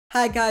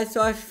Hi guys,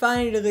 so I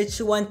finally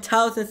reached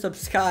 1000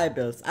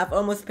 subscribers. I've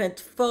almost spent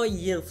 4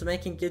 years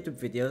making YouTube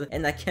videos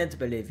and I can't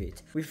believe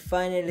it. We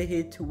finally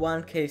hit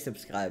 1k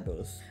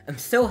subscribers. I'm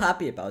so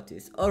happy about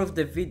this. All of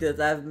the videos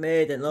I've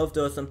made and all of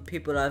the awesome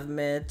people I've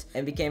met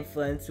and became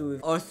friends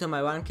with. Also my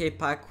 1k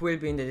pack will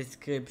be in the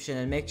description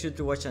and make sure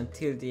to watch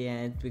until the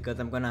end because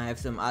I'm gonna have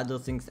some other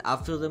things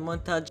after the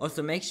montage.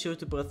 Also make sure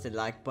to press the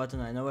like button.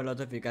 I know a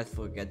lot of you guys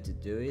forget to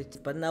do it.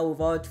 But now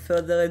without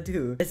further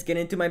ado, let's get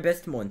into my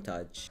best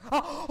montage.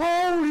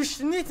 Holy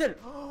schnitzel!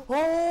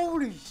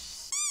 Holy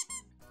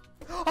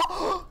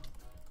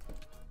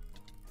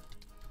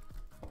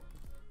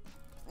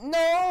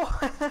No!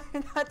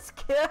 That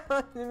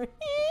scared me!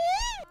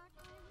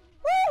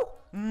 Woo!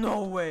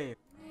 No way!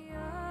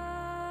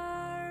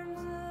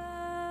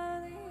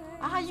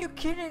 Are you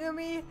kidding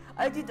me?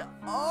 I did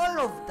all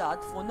of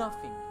that for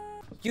nothing.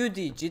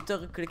 Yudi,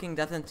 jitter clicking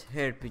doesn't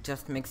help, it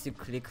just makes you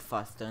click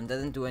faster and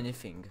doesn't do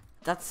anything.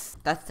 That's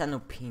an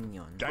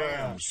opinion.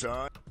 Damn,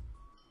 son.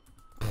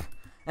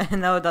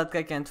 And now that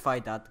guy can't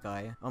fight that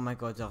guy. Oh my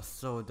god, they're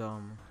so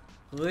dumb.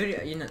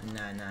 Really? You know,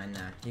 nah.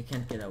 You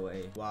can't get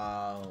away.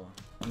 Wow.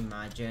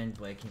 Imagine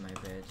breaking my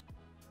bed.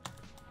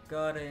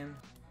 Got him.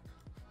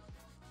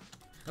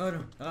 Oh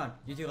no, run.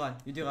 You run.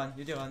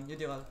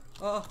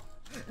 Oh,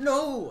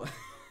 no!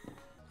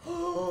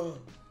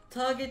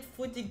 Target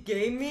 3D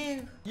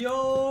gaming?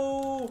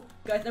 Yo!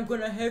 Guys, I'm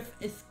gonna have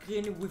a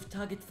screen with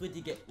Target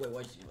 3D game. Wait,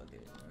 watch this.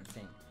 I'm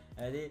saying.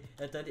 Ready?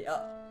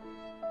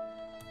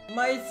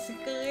 My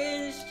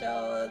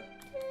screenshot!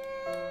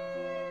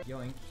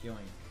 Yoink.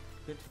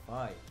 Good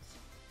fight.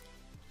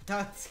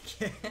 That's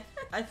scared.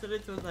 I thought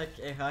it was like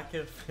a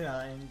hacker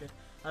flying.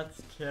 That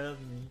scared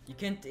me. You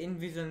can't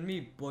invis on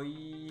me,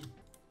 boy.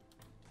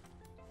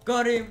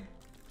 Got him!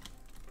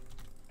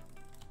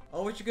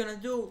 Oh, what you gonna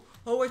do?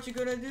 No.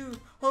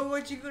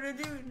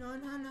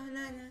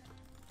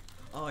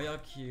 Oh, you're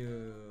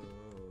cute.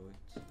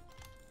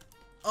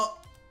 Oh!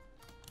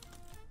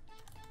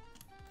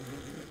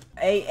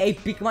 Hey,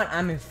 big man,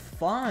 I'm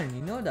fun.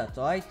 You know that,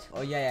 right?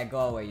 Oh yeah, go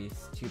away, you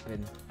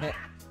stupid. Hey,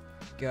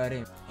 got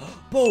him.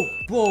 Bow.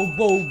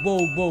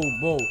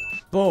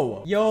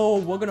 Yo,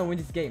 we're gonna win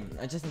this game.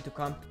 I just need to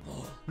camp.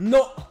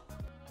 No.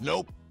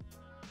 Nope.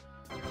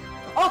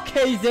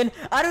 Okay then,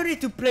 I don't need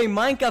to play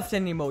Minecraft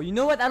anymore. You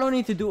know what? I don't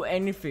need to do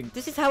anything.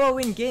 This is how I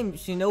win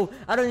games, you know.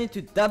 I don't need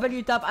to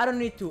W tap. I don't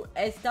need to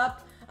S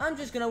tap. I'm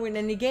just gonna win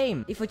any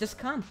game if I just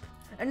camp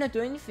and not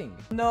do anything.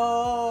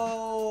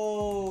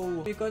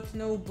 No, we got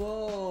no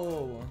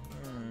bow.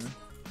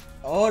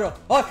 Oh no!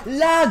 Oh,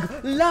 lag!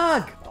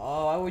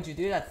 Oh, why would you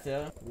do that,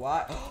 sir?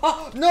 Why?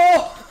 Oh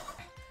no!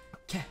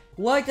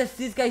 Why does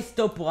this guy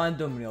stop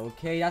randomly?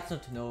 Okay, that's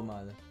not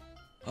normal.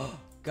 Oh,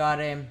 got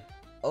him.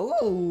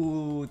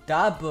 Oh,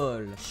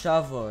 double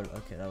shovel.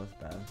 Okay, that was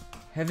bad.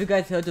 Have you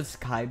guys heard of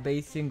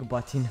skybasing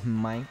but in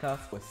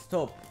Minecraft? Oh,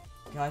 stop.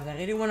 Guys, I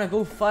really wanna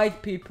go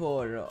fight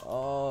people.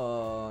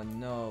 Oh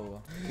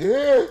no.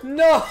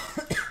 No!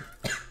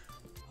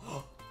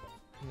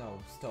 No,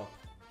 stop.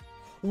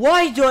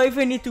 Why do I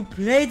even need to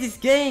play this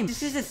game?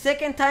 This is the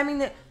second time in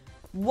the...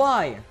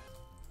 Why?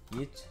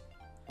 It?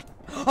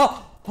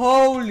 Oh,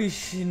 holy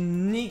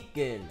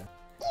schnickel.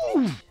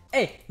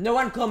 Hey, no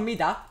one come me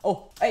that.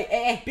 Oh,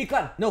 hey, big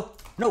one. No.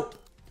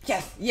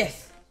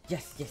 Yes.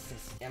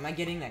 Am I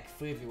getting like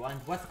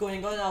 3v1? What's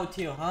going on out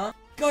here, huh?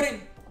 Got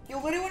him. You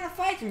really wanna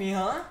fight me,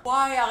 huh?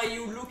 Why are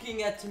you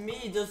looking at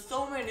me? There's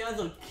so many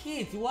other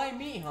kids. Why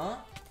me, huh?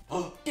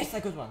 Oh, yes, I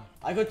got one.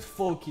 I got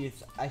 4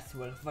 kills. I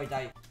swear, if I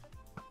die.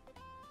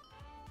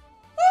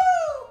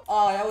 Woo!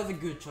 Oh, that was a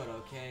good shot,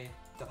 okay?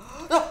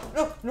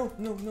 No.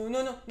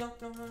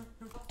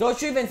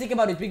 Don't you even think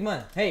about it, big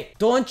man. Hey,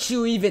 don't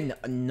you even...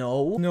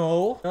 No.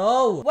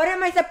 What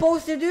am I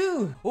supposed to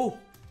do? Oh.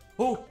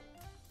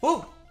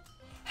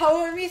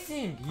 How am I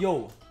missing?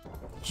 Yo.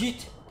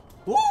 Hit.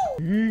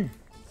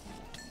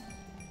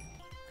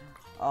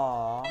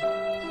 Aww.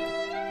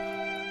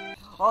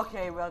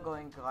 Okay, we're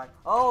going right.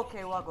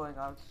 Okay, we're going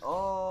out.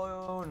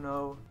 Oh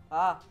no.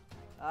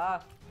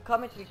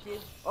 Come at me,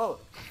 kid. Oh.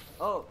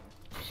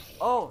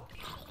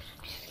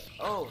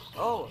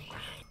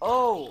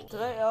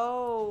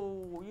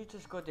 You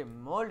just got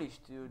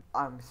demolished, dude.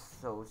 I'm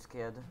so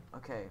scared.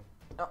 Okay.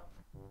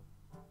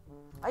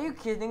 Are you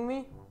kidding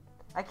me?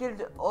 I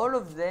killed all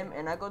of them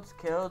and I got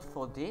scared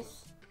for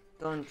this?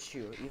 Don't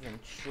you even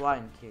try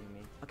and kill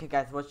me. Okay,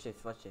 guys, watch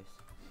this.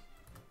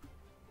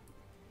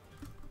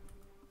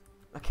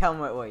 Okay,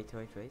 wait.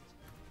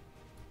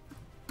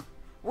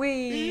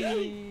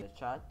 Wee!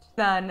 Chat.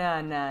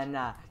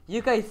 Nah.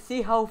 You guys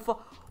see how far...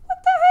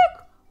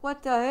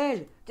 What the hell?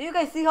 Do you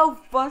guys see how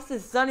fast the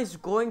sun is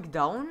going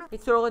down?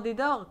 It's already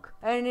dark.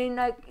 And in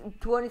like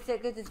 20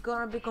 seconds it's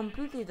gonna be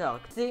completely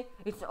dark. See?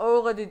 It's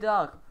already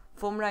dark.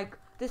 From like...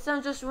 The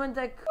sun just went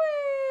like...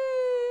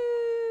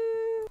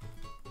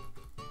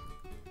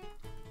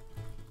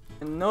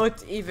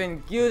 Not even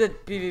good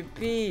at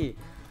PvP.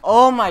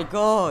 Oh my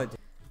god.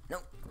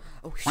 No.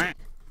 Oh shit.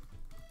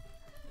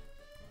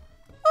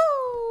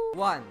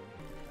 1.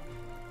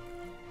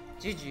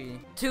 GG.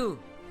 2.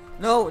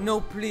 No, no,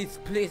 please,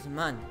 please,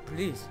 man,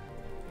 please.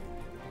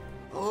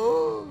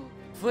 Oh,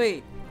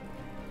 3,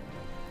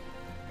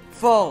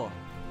 4.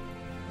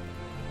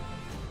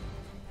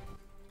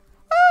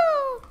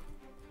 Oh.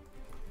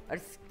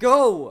 Let's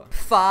go.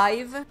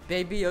 5.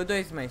 Baby Yoda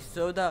is my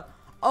soda.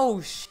 Oh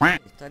shit! I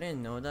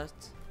didn't know that.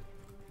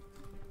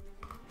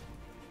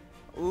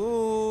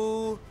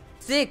 Ooh,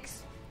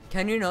 6.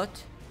 Can you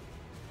not?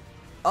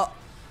 Oh,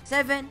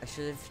 7. I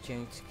should have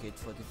changed kit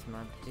for this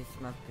map. This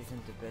map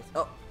isn't the best.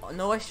 Oh,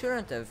 no, I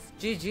shouldn't have.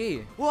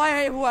 GG.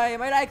 Why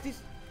am I like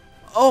this?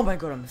 Oh my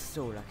god, I'm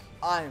so lucky.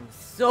 I'm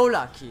so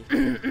lucky.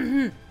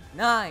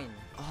 9.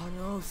 Oh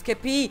no,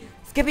 Skippy.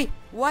 Skippy,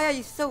 why are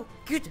you so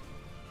good?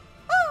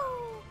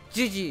 Oh.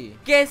 GG.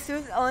 Guess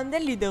who's on the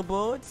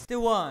leaderboards? The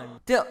one.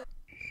 The...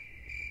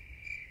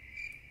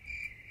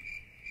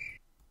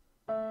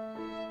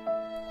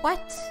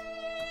 What?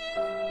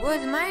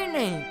 What's my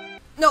name?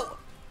 No!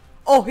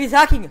 Oh, he's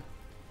hacking!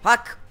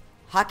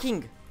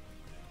 Hacking!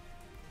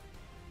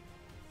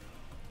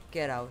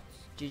 Get out.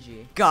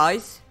 GG.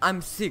 Guys,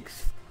 I'm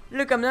 6th.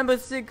 Look, I'm number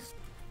 6.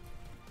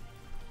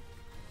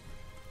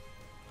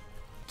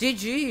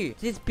 GG!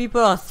 These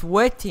people are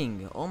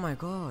sweating. Oh my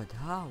god,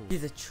 how?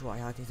 He's a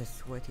tryhard, he's a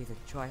sweat, he's a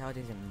tryhard,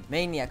 he's a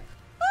maniac.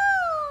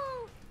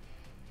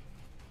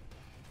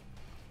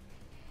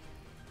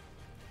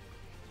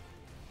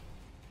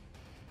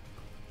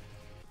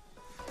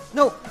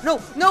 No!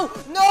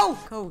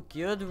 Go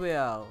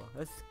Goodwill.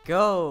 Let's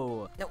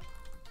go. No.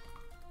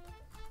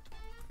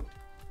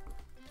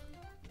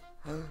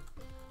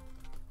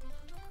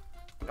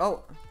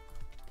 Oh.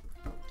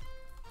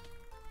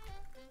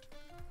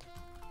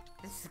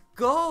 Let's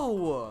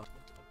go.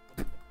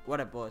 What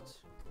a bot.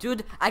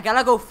 Dude, I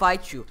gotta go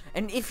fight you.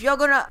 And if you're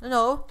gonna,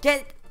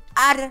 get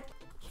out of...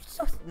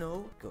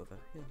 No. Go over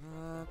here.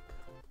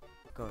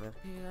 Go over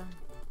here.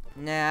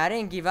 Nah, I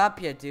didn't give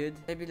up yet, dude.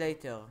 Maybe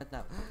later. Not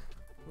now.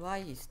 Why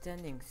are you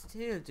standing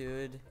still,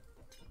 dude?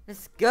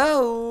 Let's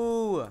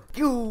go!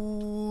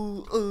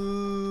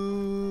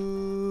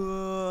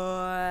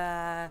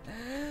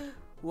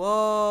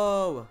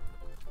 Whoa!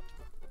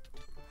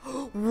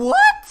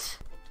 What?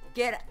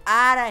 Get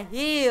out of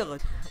here!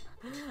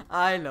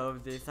 I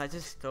love this. I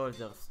just stole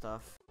their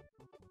stuff.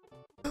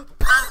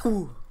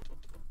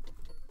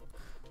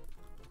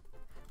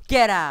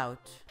 Get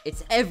out!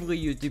 It's every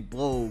YouTube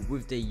bro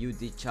with the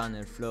Yudi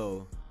channel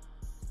flow.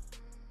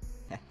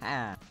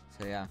 Haha.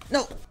 So yeah.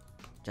 No!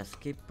 Just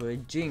keep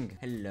bridging.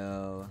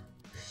 Hello.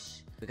 Shh.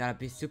 We gotta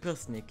be super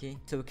sneaky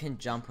so we can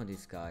jump on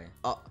this guy.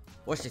 Oh,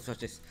 watch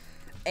this.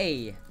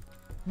 Hey.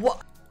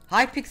 What?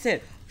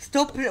 Hypixel!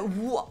 Stop it!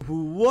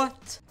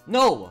 What?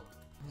 No!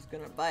 I was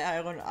gonna buy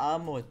iron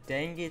armor.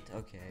 Dang it.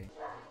 Okay.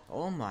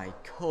 Oh my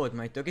god,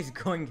 my dog is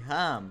going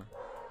ham.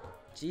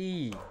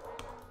 Gee.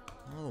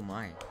 Oh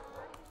my.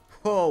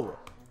 Whoa.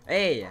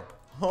 Hey.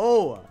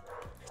 Oh.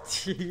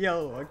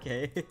 Yo,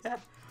 okay.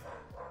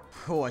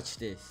 Watch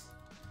this.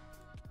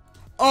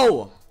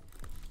 Oh!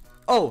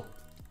 Oh!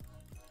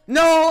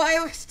 No! I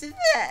was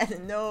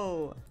dead!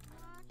 No!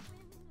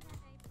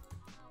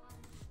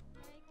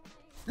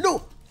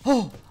 No!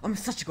 Oh! I'm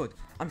such a god!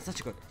 Oh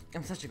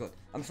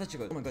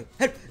my god!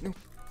 Help! No!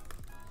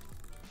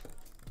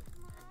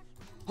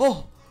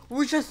 Oh!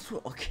 We just...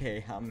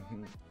 Okay,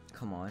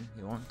 come on.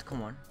 You want?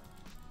 Come on.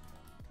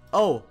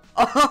 Oh!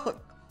 Oh!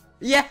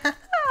 Yeah!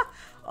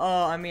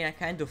 Oh, I mean, I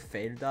kind of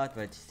failed that,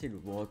 but it still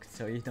worked,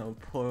 so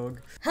Pog.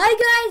 Hi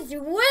guys,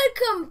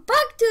 welcome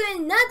back to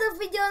another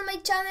video on my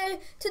channel.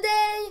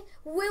 Today,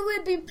 we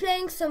will be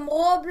playing some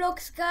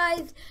Roblox,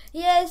 guys.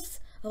 Yes,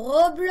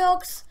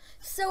 Roblox.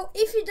 So,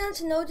 if you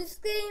don't know this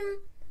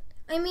game,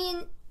 I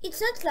mean,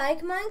 it's not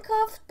like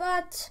Minecraft,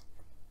 but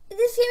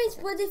this game is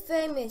pretty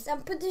famous.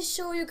 I'm pretty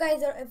sure you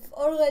guys have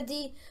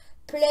already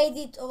played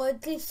it or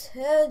at least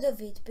heard of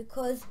it,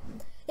 because...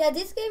 yeah,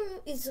 this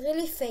game is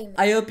really famous.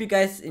 I hope you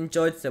guys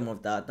enjoyed some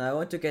of that. Now I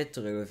want to get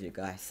real with you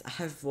guys. I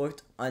have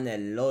worked on a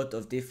lot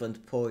of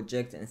different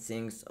projects and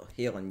things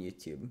here on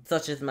YouTube,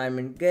 such as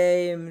OMEN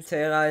Games,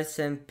 Terra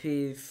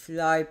SMP,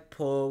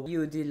 Flypo,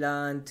 Yudi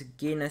Land,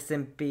 Gin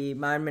SMP,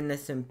 OMEN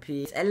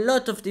SMP, a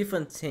lot of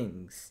different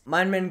things.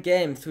 OMEN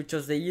Games, which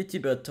was a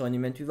YouTuber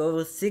tournament with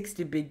over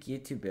 60 big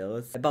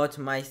YouTubers about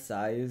my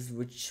size,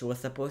 which was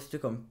supposed to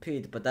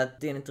compete, but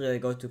that didn't really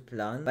go to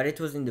plan, but it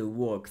was in the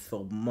works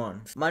for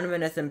months.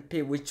 OMEN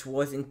SMP, which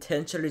was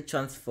intentionally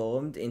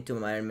transformed into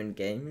OMEN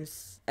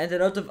Games, and a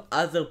lot of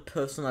other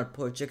personal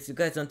projects you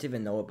guys don't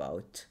even know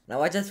about.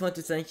 Now I just want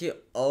to thank you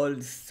all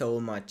so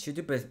much.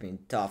 YouTube has been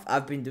tough.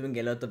 I've been doing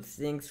a lot of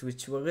things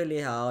which were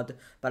really hard,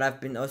 but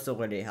I've been also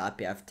really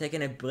happy. I've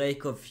taken a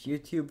break of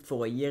YouTube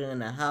for 1.5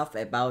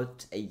 years,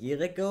 about a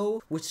year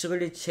ago, which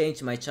really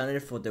changed my channel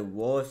for the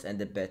worse and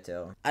the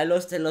better. I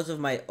lost a lot of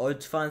my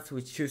old fans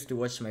which used to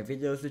watch my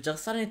videos, which are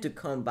starting to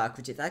come back,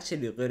 which is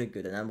actually really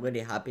good and I'm really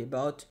happy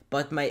about.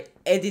 But my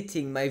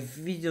editing, my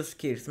video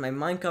skills, my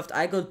Minecraft.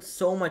 I got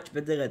so much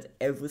better at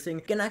everything.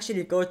 You can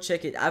actually go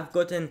check it. I've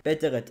gotten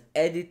better at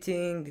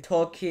editing,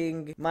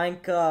 talking,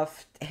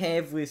 Minecraft,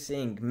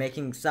 everything,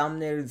 making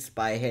thumbnails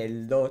by a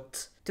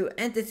lot. To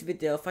end this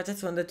video off, I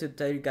just wanted to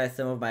tell you guys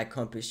some of my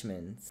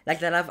accomplishments.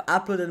 Like that I've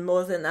uploaded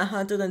more than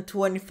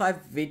 125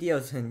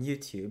 videos on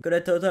YouTube. Got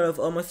a total of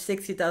almost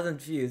 60,000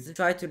 views.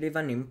 Tried to leave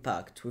an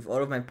impact with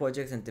all of my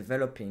projects and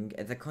developing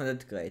as a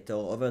content creator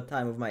over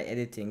time with my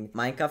editing,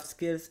 Minecraft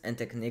skills and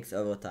techniques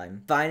over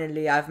time.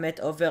 Finally, I've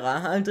met over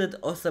 100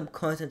 awesome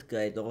content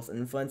creators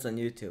and friends on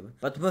YouTube.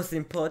 But most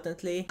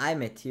importantly, I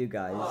met you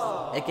guys.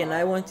 Again,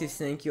 I want to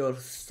thank you all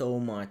so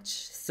much.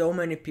 So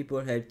many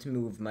people helped me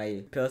with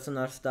my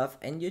personal stuff,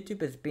 and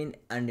YouTube has been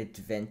an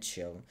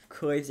adventure.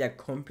 Crazy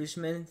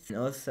accomplishments and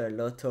also a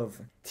lot of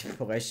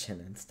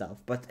depression and stuff.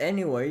 But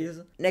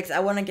anyways, next I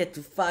wanna get to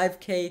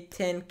 5k,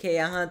 10k,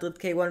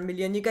 100k, 1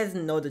 million. You guys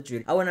know the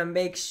drill. I wanna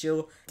make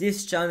sure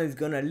this channel is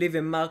gonna leave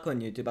a mark on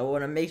YouTube. I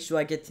wanna make sure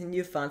I get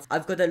new fans.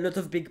 I've got a lot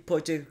of big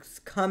projects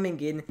coming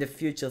in the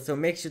future, so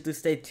make sure to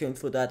stay tuned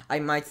for that. I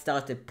might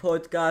start a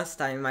podcast,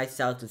 I might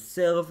start a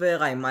server,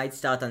 I might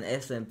start an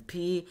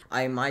SMP,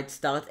 I might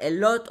start a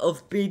lot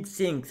of big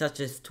things such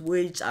as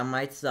Twitch, I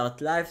might start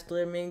live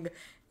streaming,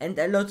 and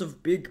a lot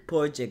of big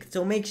projects,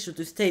 so make sure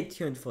to stay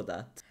tuned for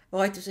that.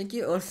 Alright, thank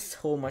you all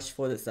so much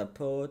for the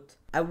support.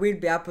 I will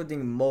be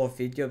uploading more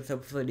videos,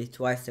 hopefully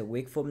twice a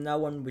week from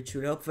now on, which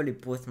will hopefully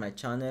boost my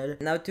channel.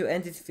 Now to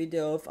end this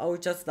video off, I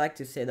would just like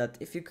to say that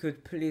if you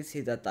could please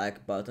hit that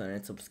like button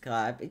and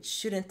subscribe. It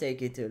shouldn't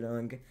take you too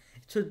long. It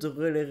should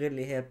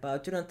really help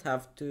out. You don't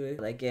have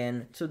to.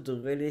 Again, it should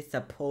really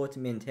support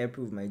me and help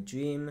with my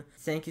dream.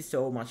 Thank you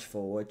so much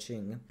for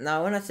watching. Now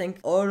I wanna thank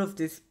all of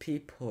these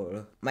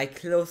people, my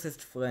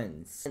closest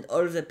friends, and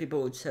all of the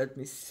people which helped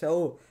me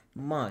so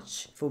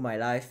much for my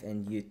life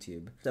and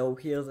YouTube. So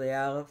here they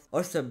are.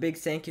 Also big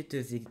thank you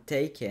to the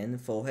Taken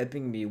for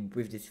helping me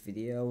with this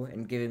video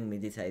and giving me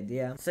this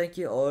idea. Thank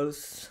you all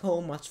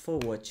so much for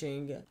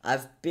watching. I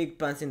have big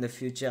plans in the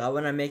future. I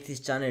wanna make this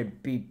channel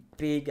be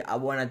big. I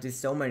wanna do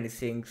so many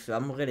things, so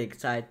I'm really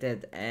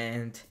excited,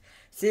 and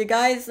see you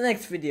guys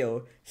next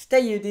video.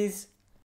 Stay Yudis.